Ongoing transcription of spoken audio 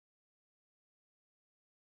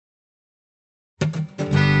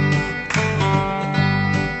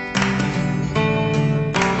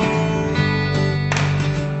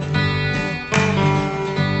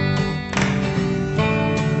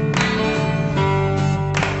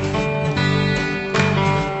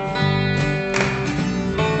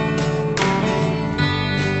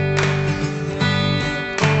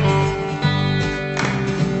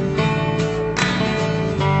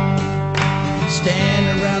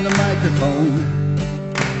around the microphone,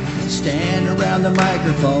 stand around the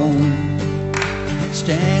microphone,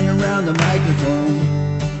 stand around the microphone.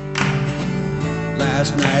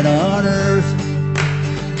 Last night on earth,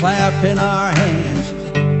 clapping our hands,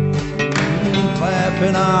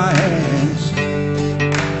 clapping our hands,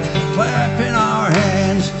 clapping our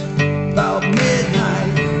hands. About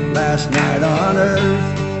midnight, last night on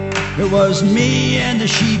earth, it was me and the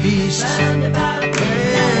she-beast.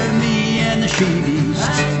 Yeah, me and the she-beast.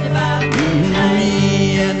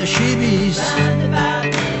 Me and the she-beast.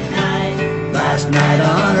 Last night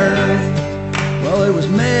on earth, well, it was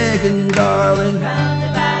Megan, darling.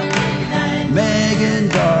 Megan,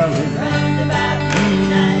 darling.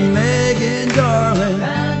 Megan, darling.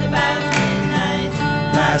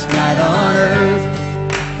 Last night on earth,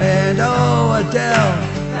 and oh, Adele.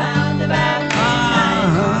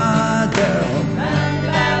 Adele.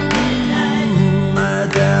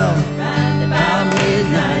 Adele. About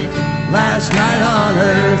midnight, last night on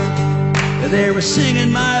earth, they were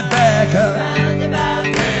singing my back up.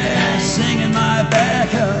 Yeah, singing my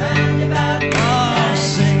back up. Oh,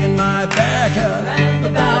 singing my back up.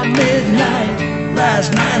 About midnight,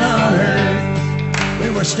 last night on earth, we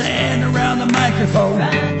were standing around the microphone.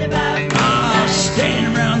 Oh,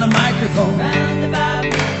 standing around the microphone.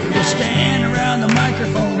 We were standing around the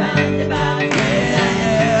microphone.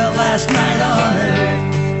 Yeah, last night on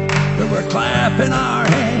earth, we were clapping our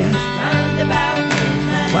hands.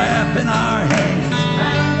 Clapping our hands.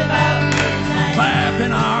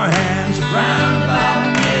 Clapping our hands. Round about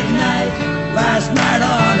midnight, last night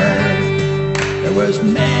on earth, it was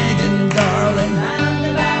Megan, darling.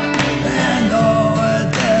 And oh,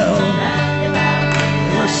 Adele,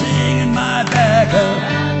 they were singing my back up.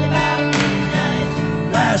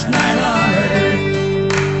 Last night on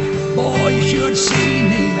earth, boy, you should have seen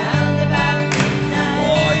me.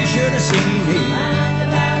 Boy, you should have seen me.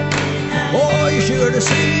 Boy, you should have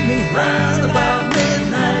seen me round about